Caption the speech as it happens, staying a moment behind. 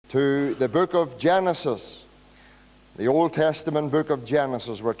to the book of Genesis, the Old Testament book of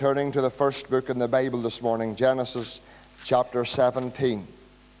Genesis. We're turning to the first book in the Bible this morning, Genesis chapter 17.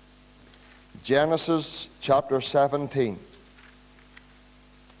 Genesis chapter 17.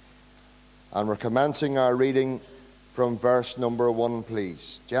 And we're commencing our reading from verse number 1,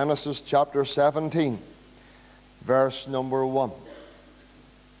 please. Genesis chapter 17, verse number 1.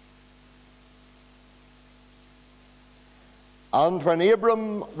 And when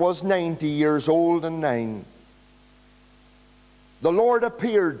Abram was 90 years old and 9, the Lord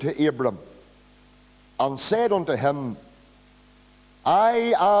appeared to Abram and said unto him,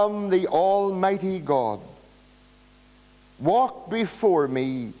 I am the Almighty God. Walk before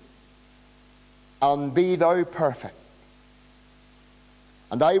me, and be thou perfect.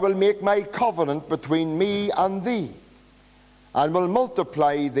 And I will make my covenant between me and thee, and will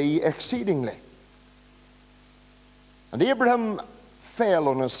multiply thee exceedingly. And Abraham fell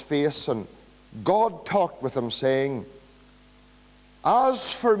on his face, and God talked with him, saying,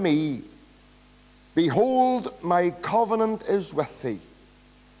 As for me, behold, my covenant is with thee,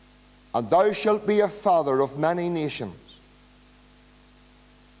 and thou shalt be a father of many nations.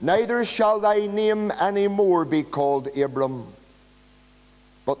 Neither shall thy name any more be called Abram,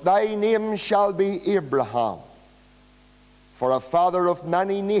 but thy name shall be Abraham, for a father of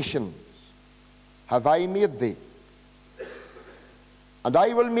many nations have I made thee. And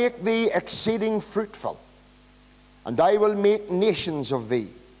I will make thee exceeding fruitful, and I will make nations of thee,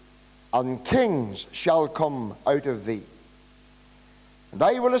 and kings shall come out of thee. And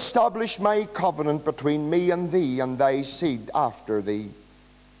I will establish my covenant between me and thee and thy seed after thee,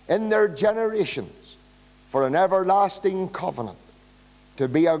 in their generations, for an everlasting covenant, to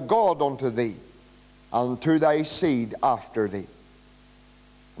be a God unto thee, and to thy seed after thee.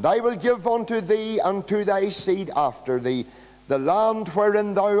 And I will give unto thee and to thy seed after thee the land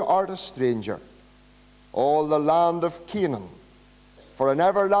wherein thou art a stranger, all the land of Canaan, for an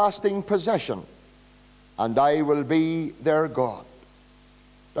everlasting possession, and I will be their God.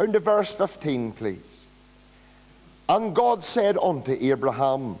 Down to verse 15, please. And God said unto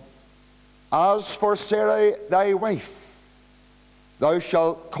Abraham, As for Sarai thy wife, thou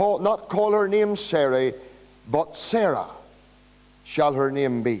shalt not call her name Sarai, but Sarah shall her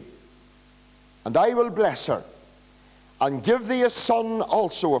name be. And I will bless her, and give thee a son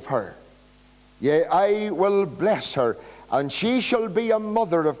also of her. Yea, I will bless her, and she shall be a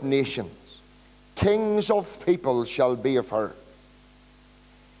mother of nations. Kings of people shall be of her.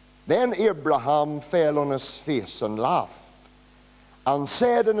 Then Abraham fell on his face and laughed, and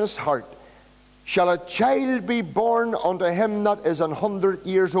said in his heart, Shall a child be born unto him that is 100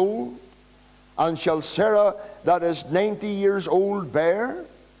 years old? And shall Sarah that is 90 years old bear?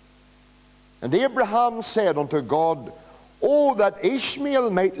 And Abraham said unto God, Oh, that Ishmael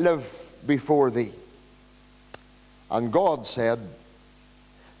might live before thee. And God said,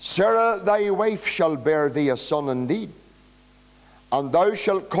 Sarah thy wife shall bear thee a son indeed, and thou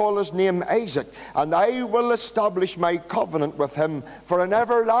shalt call his name Isaac, and I will establish my covenant with him for an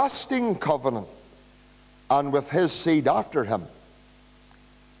everlasting covenant, and with his seed after him.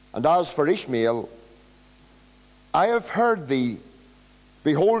 And as for Ishmael, I have heard thee.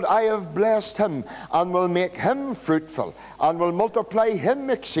 Behold, I have blessed him, and will make him fruitful, and will multiply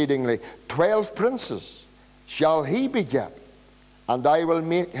him exceedingly. 12 princes shall he beget, and I will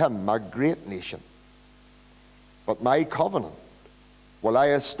make him a great nation. But my covenant will I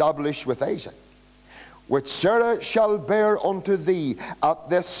establish with Isaac, which Sarah shall bear unto thee at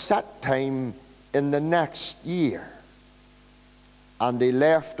this set time in the next year. And he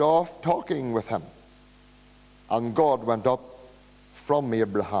left off talking with him, and God went up from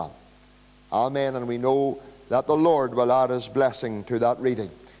Abraham. Amen. And we know that the Lord will add his blessing to that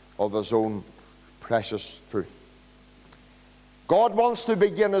reading of his own precious truth. God wants to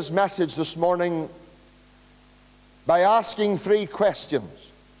begin his message this morning by asking 3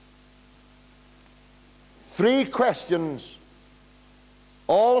 questions. 3 questions,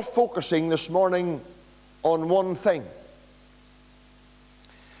 all focusing this morning on one thing.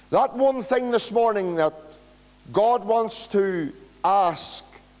 That one thing this morning that God wants to ask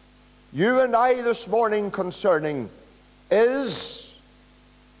you and I this morning concerning is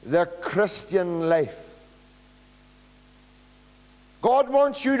the Christian life. God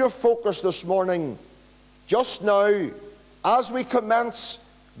wants you to focus this morning, just now, as we commence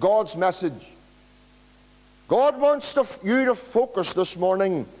God's message. God wants you to focus this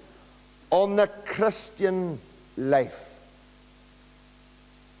morning on the Christian life.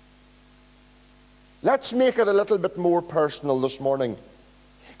 Let's make it a little bit more personal this morning,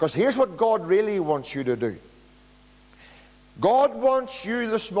 because here's what God really wants you to do. God wants you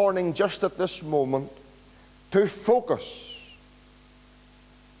this morning, just at this moment, to focus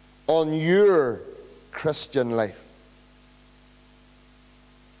on your Christian life.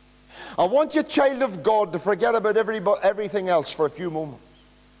 I want you, child of God, to forget about everything else for a few moments.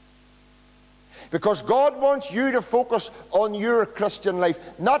 Because God wants you to focus on your Christian life,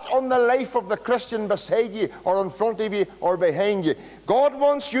 not on the life of the Christian beside you or in front of you or behind you. God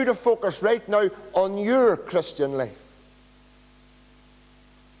wants you to focus right now on your Christian life.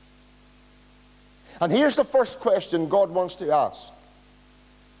 And here's the first question God wants to ask.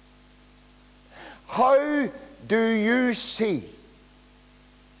 How do you see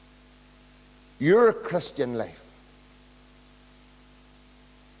your Christian life?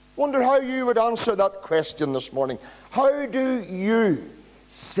 Wonder how you would answer that question this morning. How do you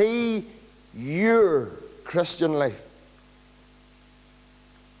see your Christian life?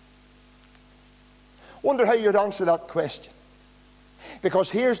 Wonder how you'd answer that question. Because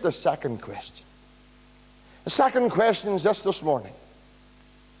here's the second question. The second question is this morning.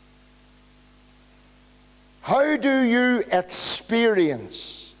 How do you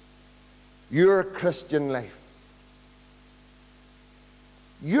experience your Christian life?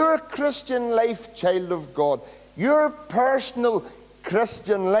 Your Christian life, child of God, your personal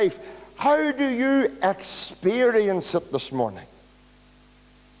Christian life, how do you experience it this morning?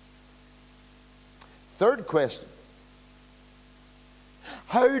 Third question.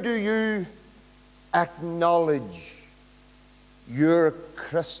 How do you acknowledge your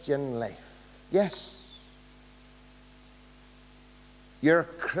Christian life? Yes. Your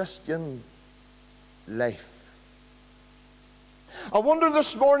Christian life. I wonder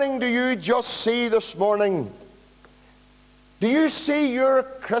this morning, do you just see this morning, do you see your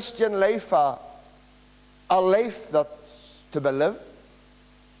Christian life a life that's to be lived?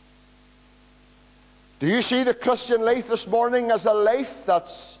 Do you see the Christian life this morning as a life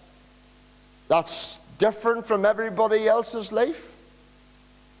that's different from everybody else's life?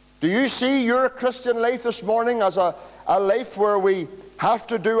 Do you see your Christian life this morning as a life where we have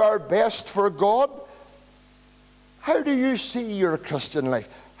to do our best for God? How do you see your Christian life?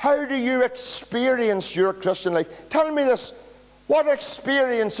 How do you experience your Christian life? Tell me this. What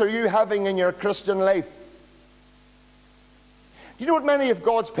experience are you having in your Christian life? You know what many of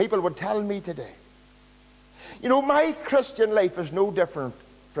God's people would tell me today? You know, my Christian life is no different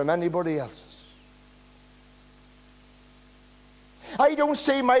from anybody else's. I don't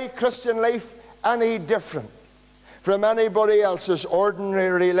see my Christian life any different from anybody else's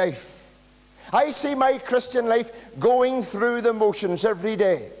ordinary life. I see my Christian life going through the motions every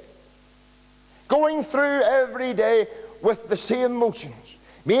day. Going through every day with the same motions.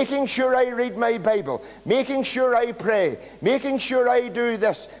 Making sure I read my Bible. Making sure I pray. Making sure I do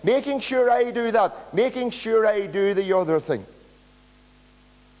this. Making sure I do that. Making sure I do the other thing.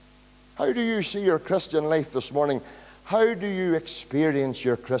 How do you see your Christian life this morning? How do you experience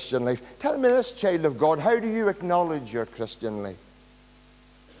your Christian life? Tell me this, child of God. How do you acknowledge your Christian life?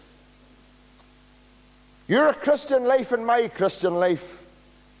 Your Christian life and my Christian life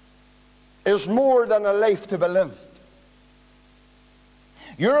is more than a life to be lived.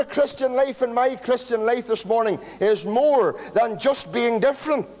 Your Christian life and my Christian life this morning is more than just being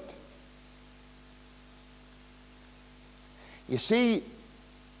different. You see,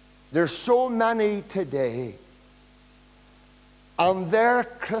 there's so many today, and their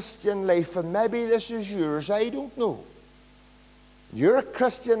Christian life, and maybe this is yours, I don't know. Your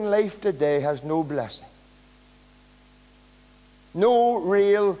Christian life today has no blessing. No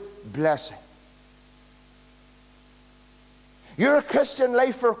real blessing. Your Christian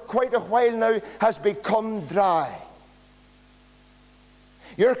life for quite a while now has become dry.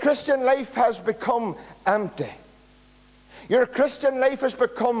 Your Christian life has become empty. Your Christian life has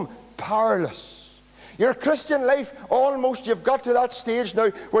become powerless. Your Christian life, almost you've got to that stage now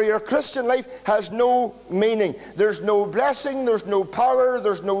where your Christian life has no meaning. There's no blessing, there's no power,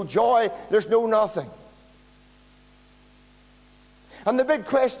 there's no joy, there's no nothing. And the big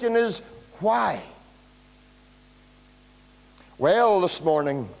question is, why? Well, this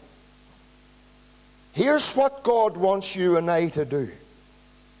morning, here's what God wants you and I to do.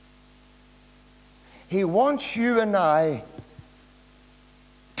 He wants you and I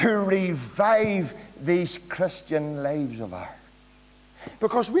to revive these Christian lives of ours.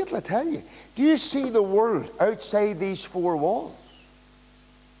 Because wait till I tell you, do you see the world outside these four walls?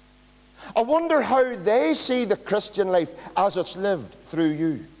 I wonder how they see the Christian life as it's lived through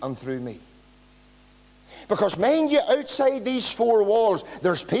you and through me. Because mind you, outside these four walls,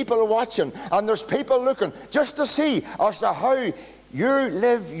 there's people watching and there's people looking just to see as to how you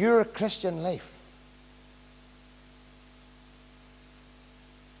live your Christian life.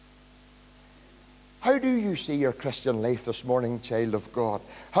 How do you see your Christian life this morning, child of God?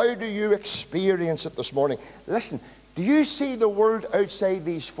 How do you experience it this morning? Listen, do you see the world outside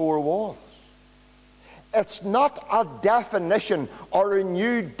these four walls? It's not a definition or a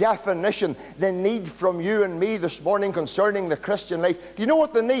new definition they need from you and me this morning concerning the Christian life. Do you know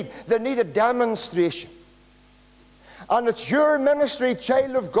what they need? They need a demonstration. And it's your ministry,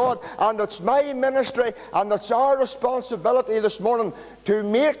 child of God, and it's my ministry, and it's our responsibility this morning to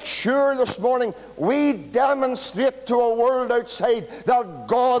make sure this morning we demonstrate to a world outside that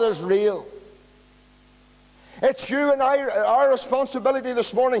God is real. It's you and I, our responsibility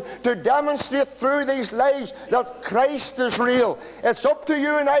this morning to demonstrate through these lives that Christ is real. It's up to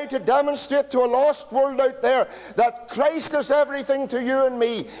you and I to demonstrate to a lost world out there that Christ is everything to you and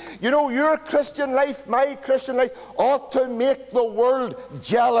me. You know, your Christian life, my Christian life, ought to make the world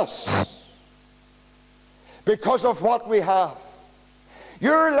jealous because of what we have.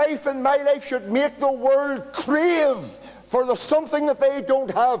 Your life and my life should make the world crave for the something that they don't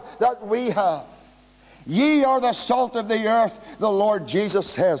have that we have. Ye are the salt of the earth, the Lord Jesus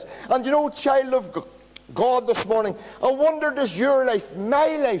says. And you know, child of God this morning, I wonder, does your life,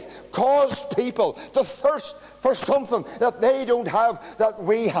 my life, cause people to thirst for something that they don't have that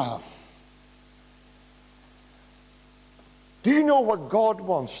we have? Do you know what God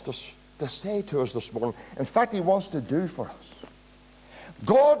wants to say to us this morning? In fact, He wants to do for us.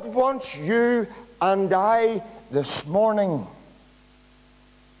 God wants you and I this morning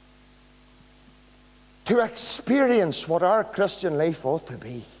to experience what our Christian life ought to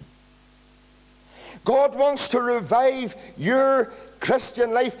be. God wants to revive your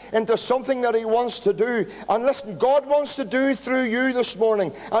Christian life into something that He wants to do. And listen, God wants to do through you this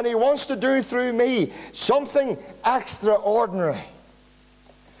morning, and He wants to do through me something extraordinary.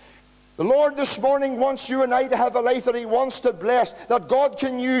 The Lord this morning wants you and I to have a life that He wants to bless, that God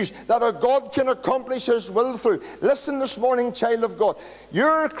can use, that God can accomplish His will through. Listen this morning, child of God.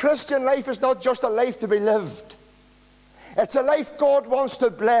 Your Christian life is not just a life to be lived. It's a life God wants to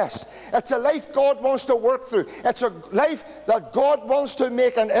bless. It's a life God wants to work through. It's a life that God wants to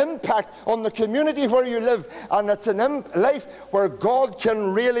make an impact on the community where you live. And it's a life where God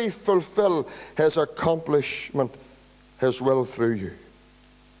can really fulfill His accomplishment, His will through you.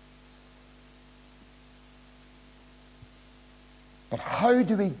 But how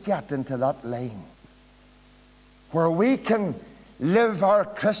do we get into that lane where we can live our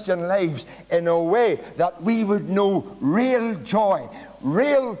Christian lives in a way that we would know real joy,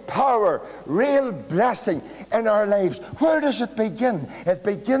 real power, real blessing in our lives? Where does it begin? It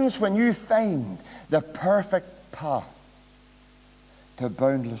begins when you find the perfect path to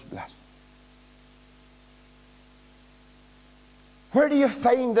boundless blessing. Where do you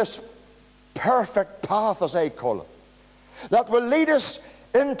find this perfect path, as I call it, that will lead us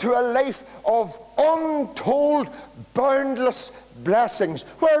into a life of untold, boundless blessings?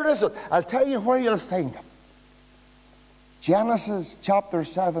 Where is it? I'll tell you where you'll find it. Genesis chapter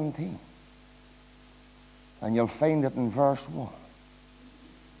 17. And you'll find it in verse 1.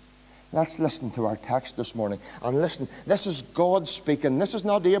 Let's listen to our text this morning. And listen, this is God speaking. This is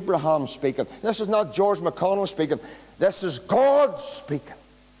not Abraham speaking. This is not George McConnell speaking. This is God speaking.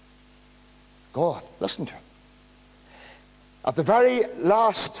 God, listen to it. At the very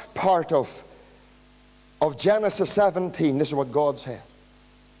last part of Genesis 17, this is what God said.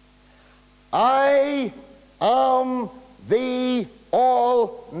 I am the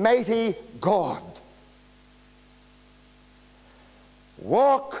Almighty God.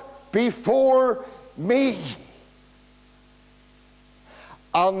 Walk before me,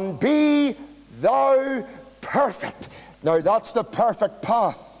 and be thou perfect. Now that's the perfect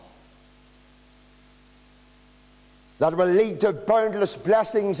path that will lead to boundless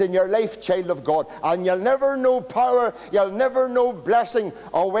blessings in your life, child of God. And you'll never know power, you'll never know blessing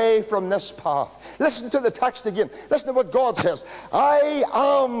away from this path. Listen to the text again. Listen to what God says. I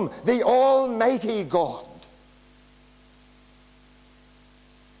am the Almighty God.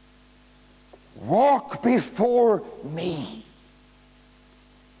 Walk before me.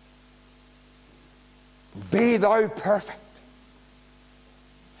 Be thou perfect.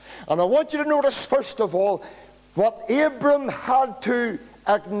 And I want you to notice, first of all, what Abram had to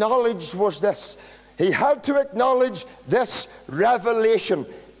acknowledge was this. He had to acknowledge this revelation.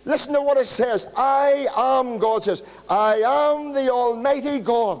 Listen to what it says. I am, God says, I am the Almighty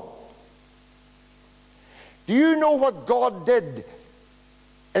God. Do you know what God did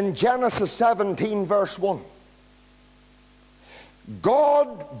in Genesis 17 verse 1?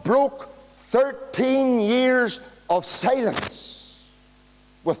 God broke 13 years of silence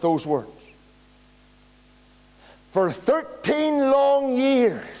with those words. For 13 long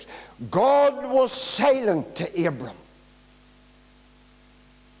years, God was silent to Abram.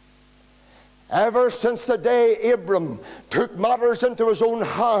 Ever since the day Abram took matters into his own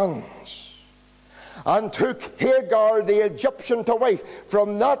hands and took Hagar the Egyptian to wife,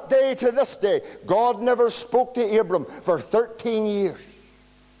 from that day to this day, God never spoke to Abram for 13 years.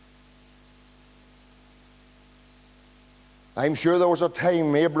 I'm sure there was a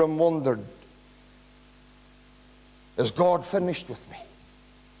time Abram wondered, is God finished with me?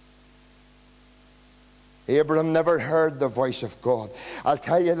 Abram never heard the voice of God. I'll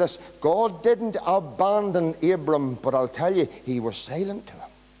tell you this, God didn't abandon Abram, but I'll tell you, he was silent to him.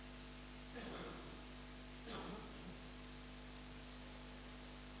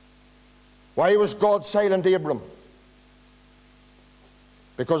 Why was God silent to Abram?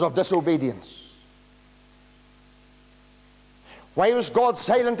 Because of disobedience. Why was God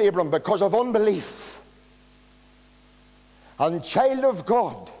silent to Abram? Because of unbelief. And child of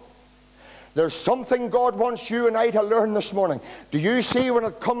God, there's something God wants you and I to learn this morning. Do you see, when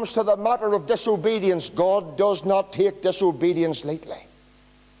it comes to the matter of disobedience, God does not take disobedience lightly.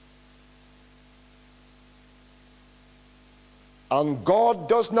 And God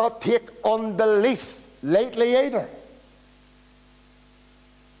does not take unbelief lightly either.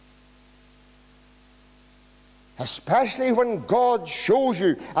 Especially when God shows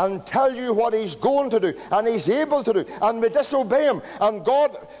you and tells you what he's going to do and he's able to do, and we disobey him. And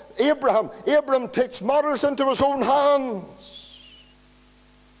God, Abram takes matters into his own hands.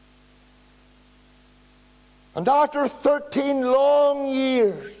 And after 13 long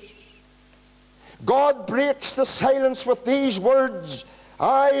years, God breaks the silence with these words,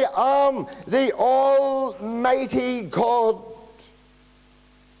 I am the Almighty God.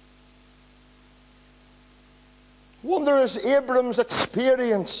 Wonder, is Abram's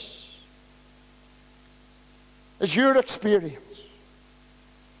experience, is your experience?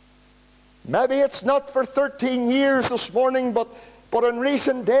 Maybe it's not for 13 years this morning, but in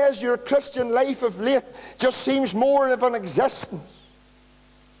recent days your Christian life of late just seems more of an existence.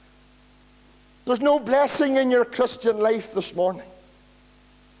 There's no blessing in your Christian life this morning.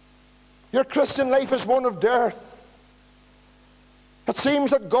 Your Christian life is one of dearth. It seems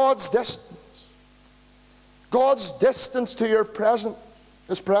that God's distance to your presence.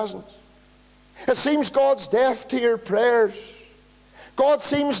 It seems God's deaf to your prayers. God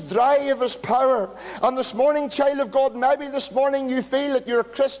seems dry of his power. And this morning, child of God, maybe this morning you feel that your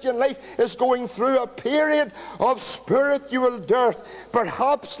Christian life is going through a period of spiritual dearth.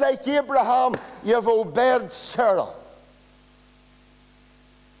 Perhaps like Abraham, you've obeyed Sarah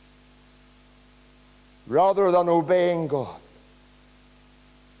rather than obeying God.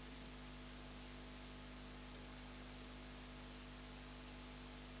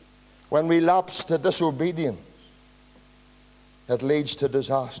 When we lapse to disobedience, it leads to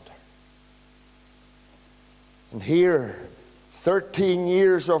disaster. And here, 13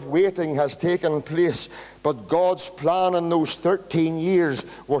 years of waiting has taken place, but God's plan in those 13 years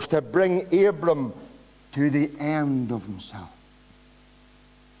was to bring Abram to the end of himself.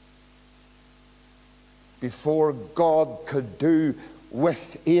 Before God could do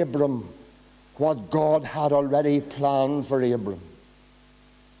with Abram what God had already planned for Abram.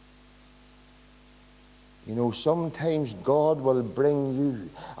 You know, sometimes God will bring you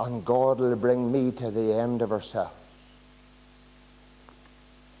and God will bring me to the end of ourselves.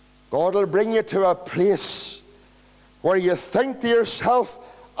 God will bring you to a place where you think to yourself,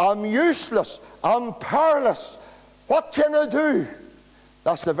 I'm useless, I'm powerless, what can I do?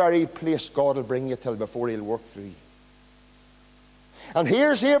 That's the very place God will bring you till before he'll work through you. And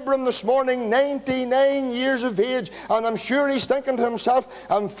here's Abram this morning, 99 years of age, and I'm sure he's thinking to himself,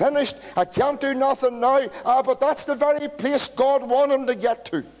 I'm finished, I can't do nothing now. But that's the very place God wanted him to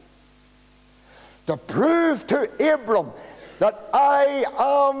get to prove to Abram that I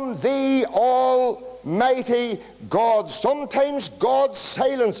am the Almighty God. Sometimes God's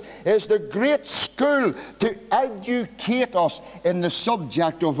silence is the great school to educate us in the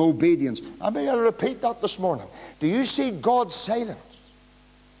subject of obedience. I'll repeat that this morning. Do you see God's silence?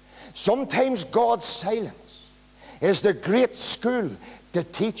 Sometimes God's silence is the great school to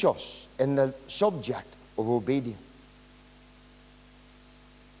teach us in the subject of obedience.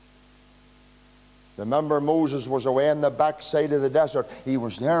 Remember, Moses was away in the backside of the desert. He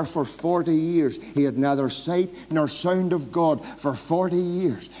was there for 40 years. He had neither sight nor sound of God for 40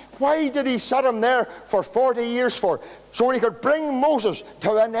 years. Why did he set him there for 40 years for? So he could bring Moses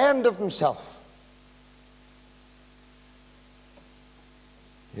to an end of himself.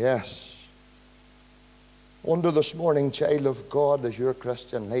 Yes. Wonder this morning, child of God, is your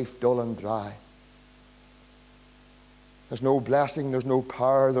Christian life dull and dry? There's no blessing, there's no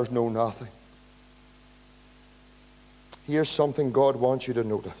power, there's no nothing. Here's something God wants you to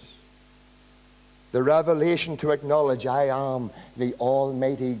notice. The revelation to acknowledge, I am the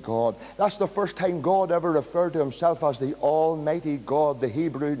Almighty God. That's the first time God ever referred to himself as the Almighty God. The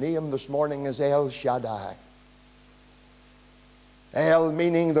Hebrew name this morning is El Shaddai. El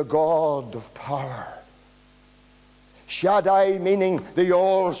meaning the God of power. Shaddai meaning the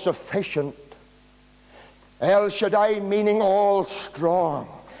all-sufficient. El Shaddai meaning all strong.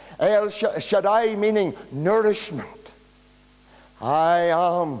 El Shaddai meaning nourishment. I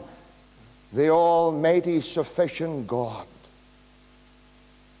am the almighty sufficient God.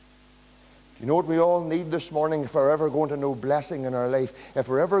 Do you know what we all need this morning if we're ever going to know blessing in our life? If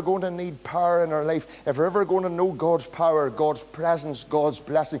we're ever going to need power in our life, if we're ever going to know God's power, God's presence, God's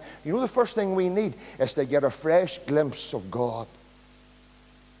blessing, you know the first thing we need is to get a fresh glimpse of God.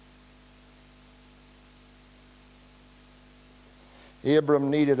 Abram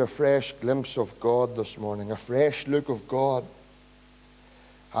needed a fresh glimpse of God this morning, a fresh look of God.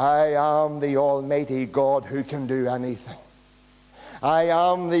 I am the Almighty God who can do anything. I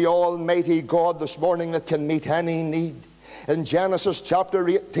am the Almighty God this morning that can meet any need. In Genesis chapter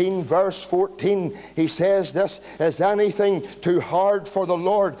 18, verse 14, he says this, is anything too hard for the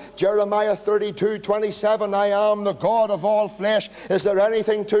Lord? Jeremiah 32, 27, I am the God of all flesh. Is there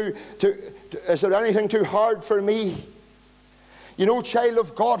anything too hard for me? You know, child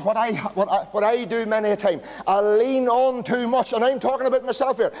of God, what I do many a time, I lean on too much, and I'm talking about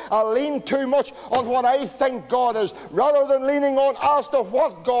myself here. I lean too much on what I think God is, rather than leaning on as to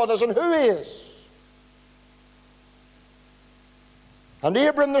what God is and who He is. And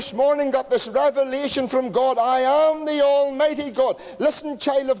Abram this morning got this revelation from God. I am the Almighty God. Listen,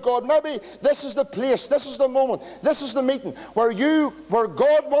 child of God, maybe this is the place, this is the moment, this is the meeting where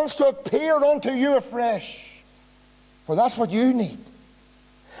God wants to appear unto you afresh. For that's what you need.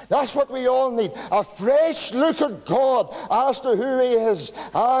 That's what we all need. A fresh look at God as to who He is.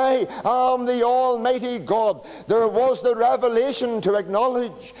 I am the Almighty God. There was the revelation to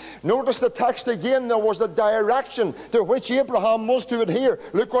acknowledge. Notice the text again. There was the direction to which Abraham was to adhere.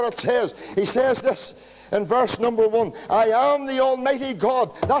 Look what it says. He says this in verse number 1. I am the Almighty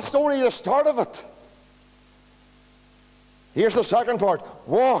God. That's only the start of it. Here's the second part.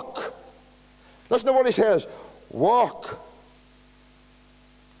 Walk. Listen to what he says. Walk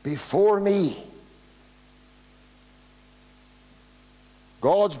before me.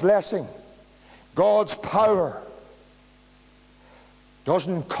 God's blessing, God's power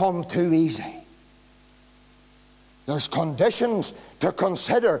doesn't come too easy. There's conditions to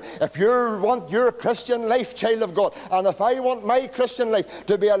consider. If you want your Christian life, child of God, and if I want my Christian life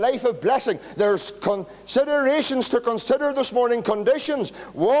to be a life of blessing, there's considerations to consider this morning, conditions.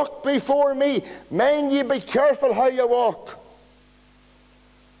 Walk before me. Mind ye, be careful how you walk.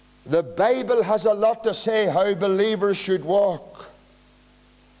 The Bible has a lot to say how believers should walk.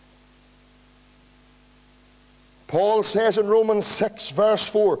 Paul says in Romans 6 verse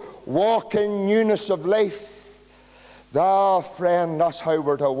 4, walk in newness of life. Friend, that's how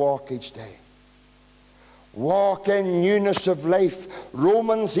we're to walk each day. Walk in newness of life.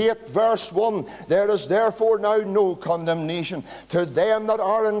 Romans 8 verse 1, there is therefore now no condemnation to them that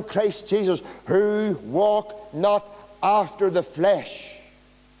are in Christ Jesus, who walk not after the flesh,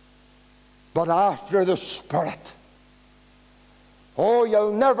 but after the Spirit. Oh,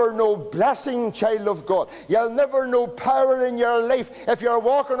 you'll never know blessing, child of God. You'll never know power in your life if you're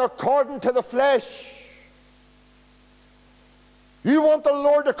walking according to the flesh. You want the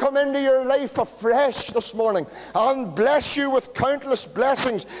Lord to come into your life afresh this morning and bless you with countless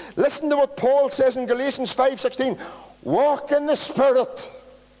blessings. Listen to what Paul says in Galatians 5:16. Walk in the Spirit,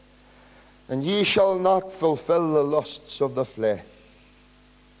 and ye shall not fulfill the lusts of the flesh.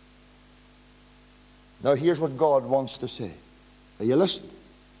 Now here's what God wants to say. Are you listening?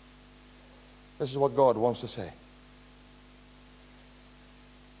 This is what God wants to say.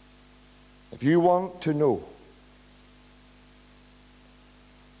 If you want to know,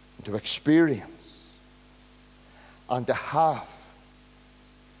 to experience, and to have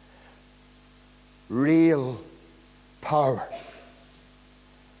real power,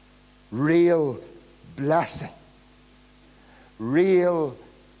 real blessing, real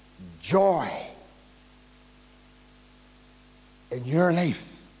joy in your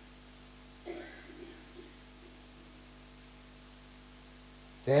life,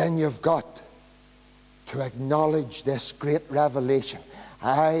 then you've got to acknowledge this great revelation.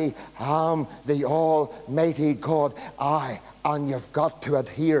 I am the Almighty God. And you've got to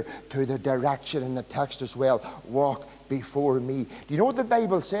adhere to the direction in the text as well. Walk before me. Do you know what the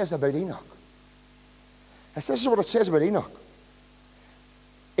Bible says about Enoch? This is what it says about Enoch.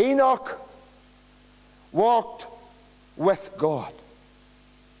 Enoch walked with God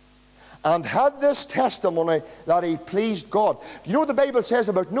and had this testimony that he pleased God. You know what the Bible says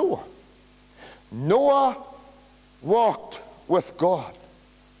about Noah? Noah walked with God.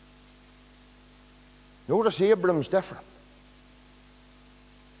 Notice Abram's different.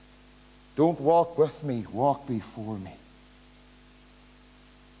 Don't walk with me, walk before me.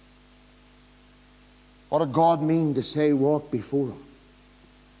 What did God mean to say walk before him?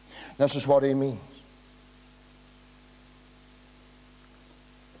 This is what he means.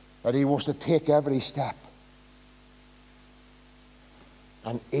 That he was to take every step.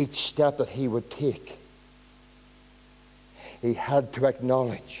 And each step that he would take, he had to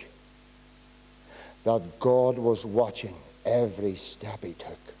acknowledge that God was watching every step he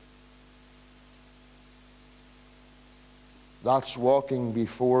took. That's walking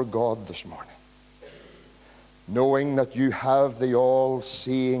before God this morning. Knowing that you have the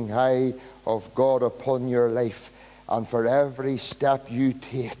all-seeing eye of God upon your life, and for every step you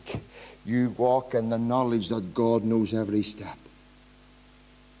take, you walk in the knowledge that God knows every step.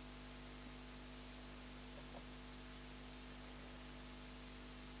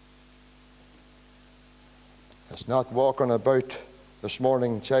 It's not walking about this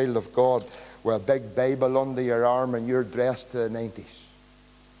morning, child of God, with a big Bible under your arm and you're dressed to the 90s.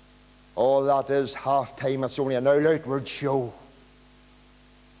 All that is half-time. It's only an outward show.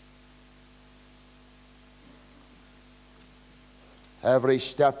 Every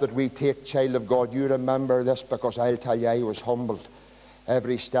step that we take, child of God, you remember this, because I'll tell you, I was humbled.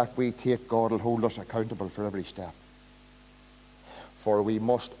 Every step we take, God will hold us accountable for every step. For we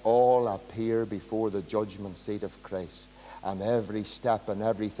must all appear before the judgment seat of Christ. And every step and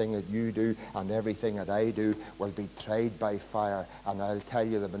everything that you do and everything that I do will be tried by fire. And I'll tell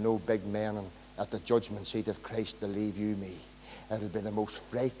you, there will be no big men at the judgment seat of Christ, believe you me. It'll be the most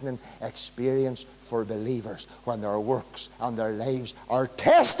frightening experience for believers when their works and their lives are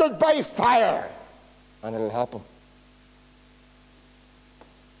tested by fire. And it'll happen.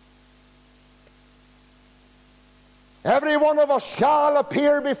 Every one of us shall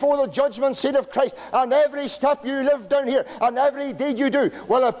appear before the judgment seat of Christ, and every step you live down here and every deed you do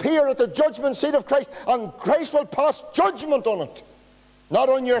will appear at the judgment seat of Christ, and Christ will pass judgment on it, not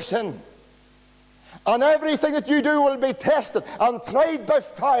on your sin. And everything that you do will be tested and tried by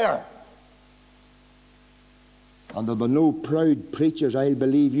fire. And there will be no proud preachers, I'll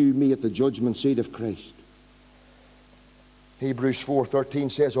believe you me, at the judgment seat of Christ. Hebrews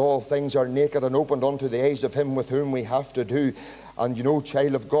 4:13 says, all things are naked and opened unto the eyes of him with whom we have to do. And you know,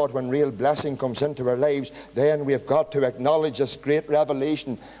 child of God, when real blessing comes into our lives, then we've got to acknowledge this great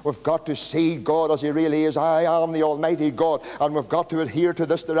revelation. We've got to see God as he really is. I am the Almighty God. And we've got to adhere to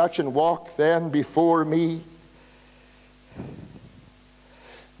this direction. Walk then before me.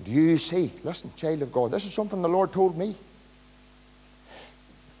 Do you see? Listen, child of God, this is something the Lord told me.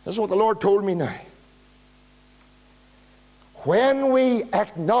 This is what the Lord told me now. When we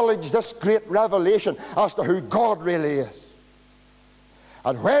acknowledge this great revelation as to who God really is,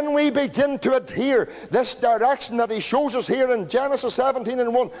 and when we begin to adhere this direction that he shows us here in Genesis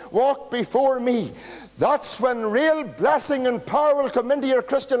 17:1, walk before me, that's when real blessing and power will come into your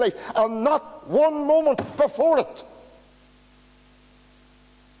Christian life, and not one moment before it.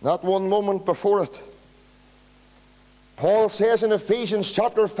 Not one moment before it. Paul says in Ephesians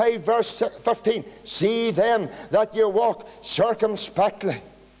chapter 5 verse 15, see then that you walk circumspectly.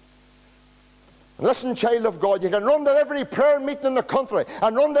 And listen, child of God, you can run to every prayer meeting in the country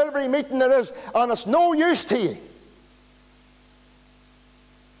and run to every meeting there is, and it's no use to you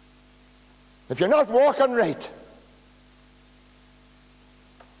if you're not walking right.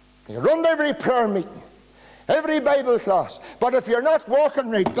 You can run to every prayer meeting, every Bible class, but if you're not walking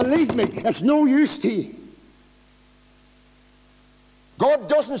right, believe me, it's no use to you. God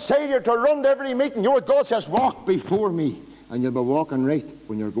doesn't say to you to run to every meeting. You know what God says? Walk before me, and you'll be walking right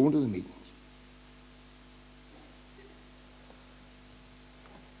when you're going to the meetings.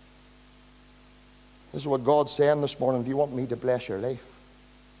 This is what God's saying this morning. Do you want me to bless your life?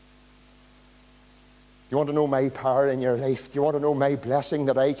 Do you want to know my power in your life? Do you want to know my blessing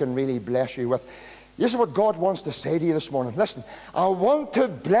that I can really bless you with? This is what God wants to say to you this morning. Listen, I want to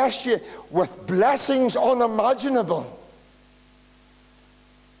bless you with blessings unimaginable.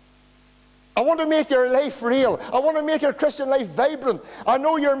 I want to make your life real. I want to make your Christian life vibrant. I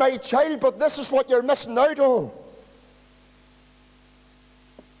know you're my child, but this is what you're missing out on.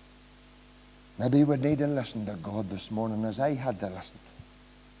 Maybe you would need to listen to God this morning as I had to listen.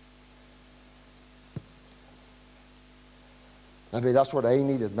 Maybe that's what I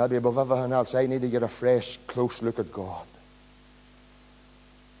needed. Maybe above everything else, I need to get a fresh, close look at God.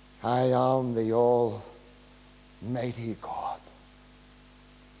 I am the Almighty God,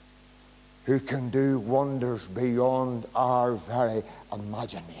 who can do wonders beyond our very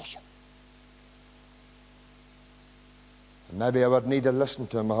imagination. And maybe I would need to listen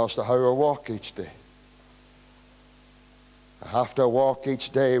to Him as to how I walk each day. I have to walk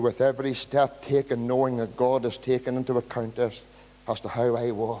each day with every step taken, knowing that God has taken into account this as to how I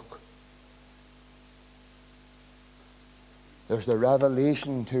walk. There's the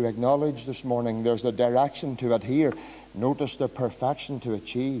revelation to acknowledge this morning. There's the direction to adhere. Notice the perfection to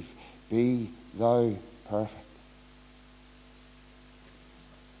achieve. Be thou perfect.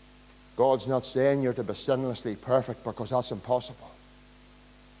 God's not saying you're to be sinlessly perfect, because that's impossible.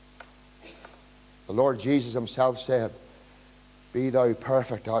 The Lord Jesus Himself said, be thou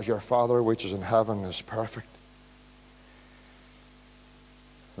perfect as your Father which is in heaven is perfect.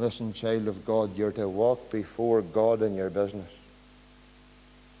 Listen, child of God, you're to walk before God in your business.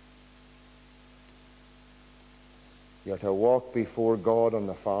 You're to walk before God on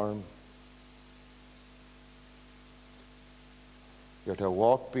the farm. You're to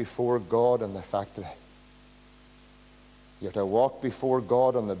walk before God in the factory. You're to walk before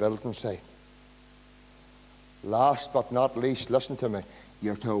God on the building site. Last but not least, listen to me,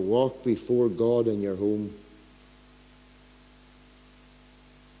 you're to walk before God in your home.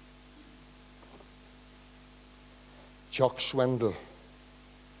 Chuck Swindoll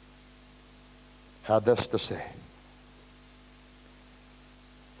had this to say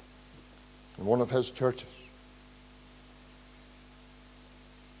in one of his churches.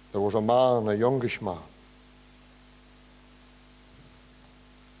 There was a man, a youngish man,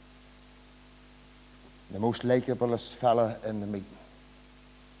 the most likeablest fella in the meeting.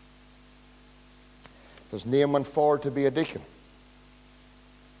 His name went forward to be a deacon.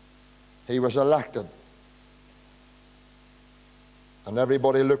 He was elected, and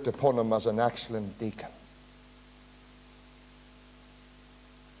everybody looked upon him as an excellent deacon.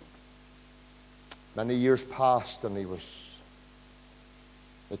 Many years passed, and the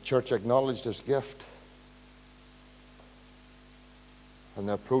church acknowledged his gift, and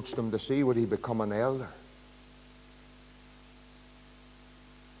they approached him to see would he become an elder.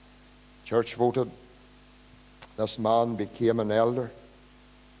 Church voted. This man became an elder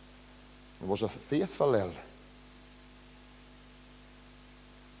and was a faithful elder.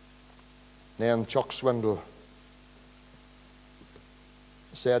 Then Chuck Swindoll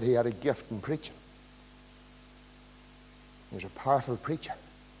said he had a gift in preaching. He was a powerful preacher.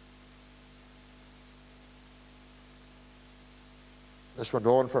 This went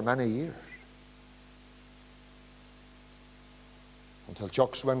on for many years, until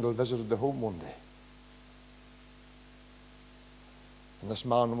Chuck Swindoll visited the home one day, and this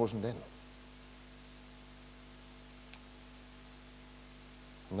man wasn't in.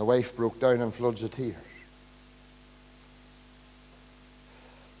 And the wife broke down in floods of tears.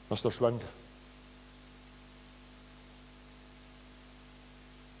 Mr. Swindoll,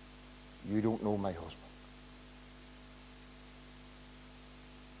 you don't know my husband.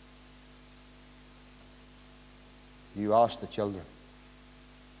 You ask the children,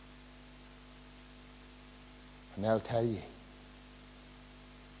 and they'll tell you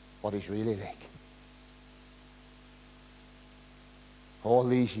what he's really like. All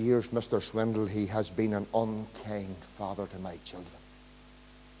these years, Mr. Swindoll, he has been an unkind father to my children.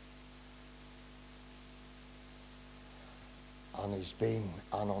 And he's been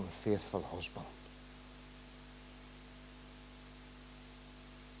an unfaithful husband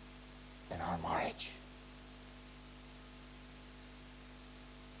in our marriage.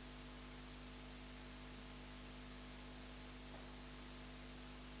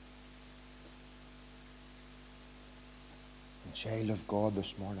 Child of God,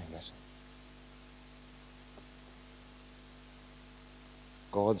 this morning, listen.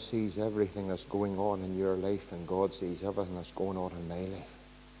 God sees everything that's going on in your life, and God sees everything that's going on in my life.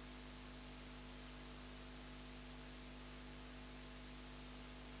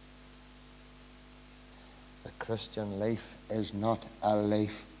 The Christian life is not a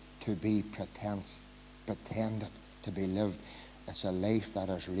life to be pretended to be lived. It's a life that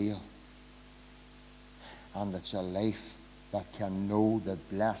is real. And it's a life that can know the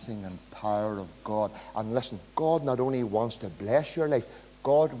blessing and power of God. And listen, God not only wants to bless your life,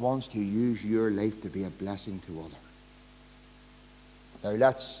 God wants to use your life to be a blessing to others. Now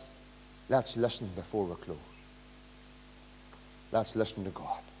let's listen before we close. Let's listen to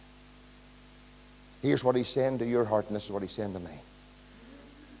God. Here's what he's saying to your heart, and this is what he's saying to me.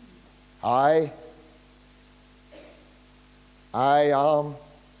 I I am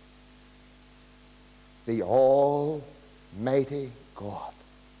the Almighty God.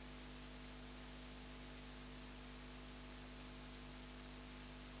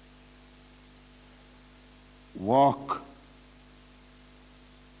 Walk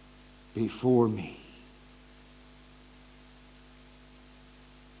before me.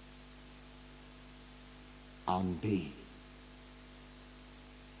 And be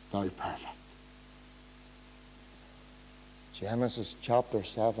thou perfect. Genesis chapter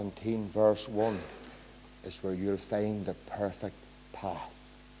 17 verse 1 is where you'll find the perfect path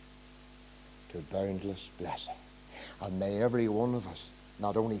to boundless blessing. And may every one of us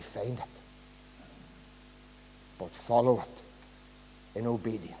not only find it, but follow it in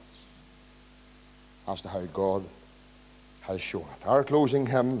obedience as to how God has shown it. Our closing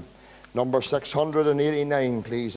hymn, number 689, please.